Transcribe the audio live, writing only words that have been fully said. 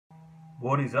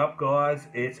What is up, guys?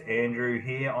 It's Andrew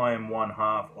here. I am one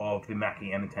half of the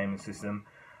Mackey entertainment system,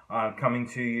 coming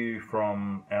to you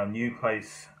from our new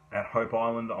place at Hope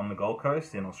Island on the Gold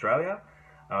Coast in Australia.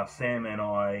 Sam and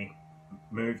I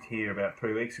moved here about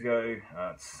 3 weeks ago.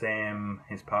 Sam,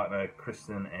 his partner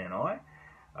Kristen, and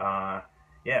I.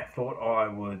 Thought I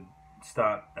would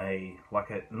start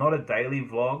not a daily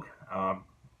vlog,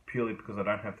 purely because I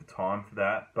don't have the time for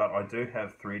that, but I do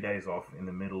have 3 days off in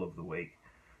the middle of the week.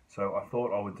 So I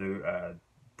thought I would do a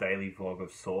daily vlog of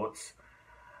sorts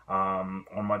on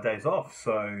my days off.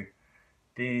 So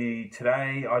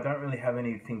today I don't really have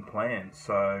anything planned.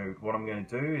 So what I'm going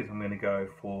to do is I'm going to go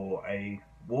for a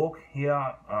walk here.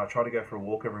 I try to go for a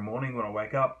walk every morning when I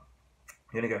wake up.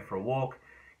 I'm going to go for a walk,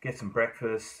 get some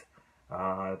breakfast.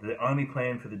 The only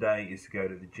plan for the day is to go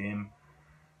to the gym.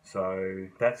 So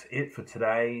that's it for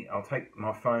today. I'll take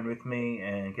my phone with me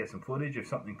and get some footage. If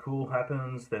something cool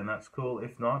happens, then that's cool.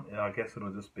 If not, I guess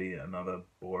it'll just be another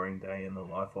boring day in the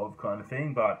life of kind of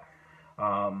thing. But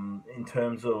in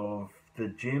terms of the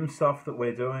gym stuff that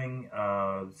we're doing,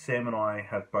 Sam and I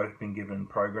have both been given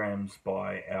programs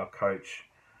by our coach,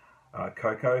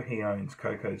 Coco. He owns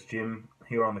Coco's gym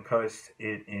here on the coast.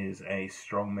 It is a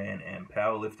strongman and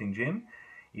powerlifting gym.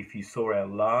 If you saw our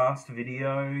last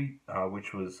video,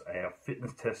 which was our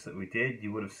fitness test that we did,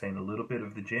 you would have seen a little bit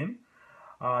of the gym.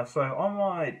 So I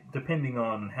might, depending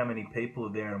on how many people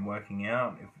are there and working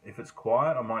out, if it's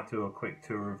quiet, I might do a quick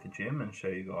tour of the gym and show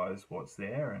you guys what's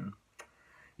there. And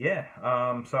yeah,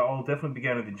 so I'll definitely be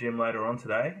going to the gym later on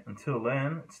today. Until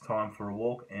then, it's time for a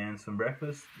walk and some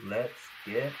breakfast. Let's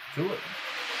get to it.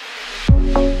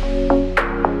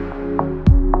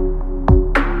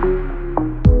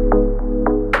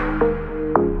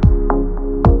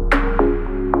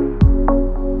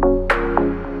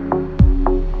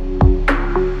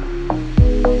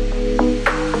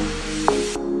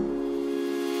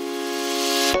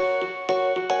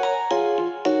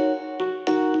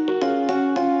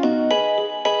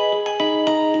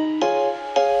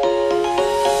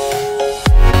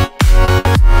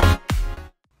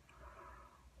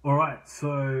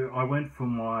 So I went for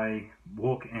my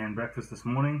walk and breakfast this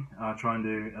morning, trying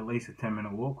to do at least a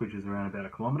 10-minute walk, which is around about a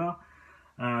kilometre.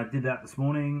 Did that this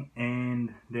morning,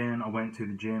 and then I went to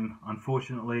the gym.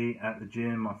 Unfortunately, at the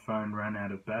gym, my phone ran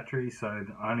out of battery, so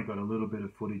I only got a little bit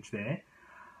of footage there.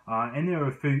 And there were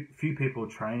a few people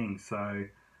training, so I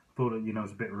thought it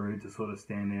was a bit rude to sort of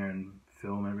stand there and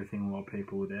film everything while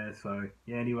people were there. So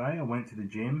yeah, anyway, I went to the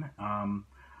gym.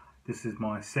 This is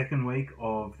my second week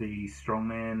of the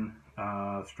Strongman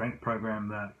strength program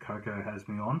that Coco has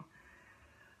me on.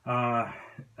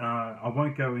 I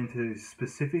won't go into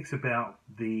specifics about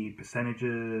the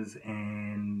percentages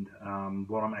and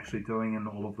what I'm actually doing in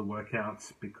all of the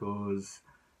workouts, because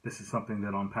this is something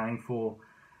that I'm paying for.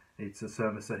 It's a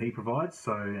service that he provides,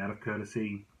 so out of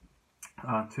courtesy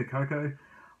to Coco,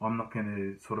 I'm not going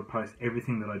to sort of post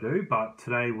everything that I do, but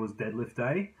today was deadlift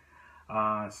day.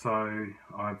 So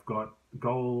I've got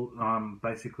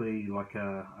basically like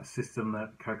a system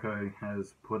that Coco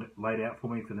has laid out for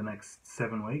me for the next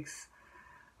 7 weeks.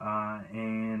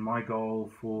 And my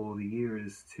goal for the year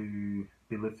is to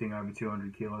be lifting over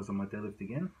 200 kilos on my deadlift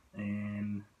again.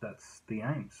 And that's the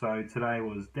aim. So today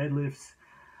was deadlifts.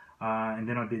 And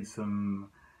then I did some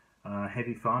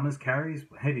heavy farmers carries.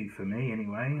 Heavy for me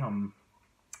anyway. I'm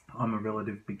a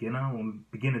relative beginner. I'm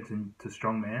beginner to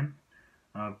strongman.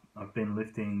 I've been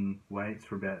lifting weights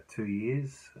for about 2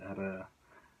 years at a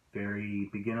very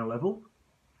beginner level.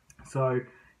 So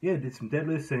yeah, did some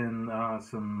deadlifts and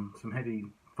some heavy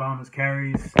farmers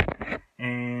carries,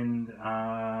 and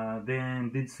then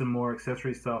did some more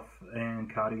accessory stuff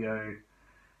and cardio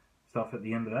stuff at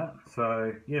the end of that.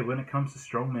 So yeah, when it comes to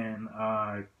strongman,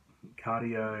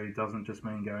 cardio doesn't just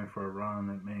mean going for a run,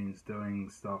 it means doing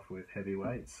stuff with heavy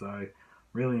weights. So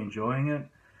really enjoying it.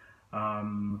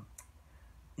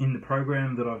 In the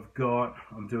program that I've got,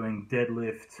 I'm doing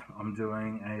deadlift, I'm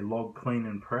doing a log clean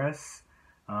and press,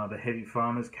 the heavy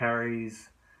farmers carries,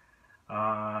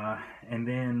 and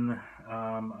then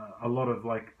a lot of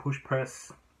like push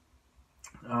press,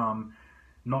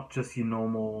 not just your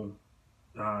normal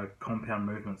compound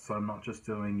movements. So I'm not just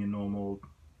doing your normal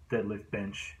deadlift,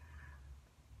 bench,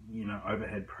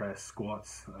 overhead press,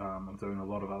 squats. I'm doing a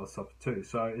lot of other stuff too.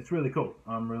 So it's really cool.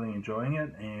 I'm really enjoying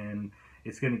it, and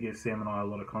it's going to give Sam and I a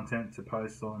lot of content to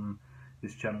post on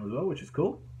this channel as well, which is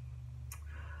cool.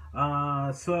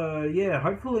 So yeah,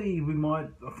 hopefully we might,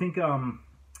 I think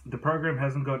the program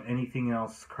hasn't got anything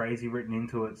else crazy written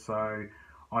into it, so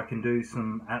I can do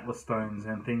some Atlas stones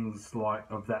and things like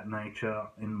of that nature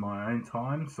in my own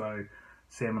time. So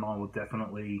Sam and I will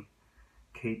definitely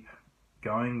keep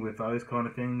going with those kind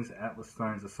of things. Atlas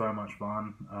stones are so much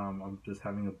fun. I'm just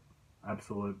having an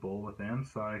absolute ball with them.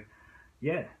 So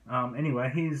yeah,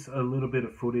 anyway, here's a little bit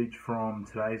of footage from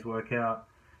today's workout.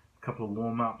 A couple of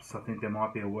warm-ups. I think there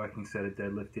might be a working set of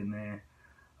deadlift in there.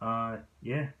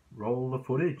 Yeah, roll the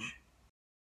footage.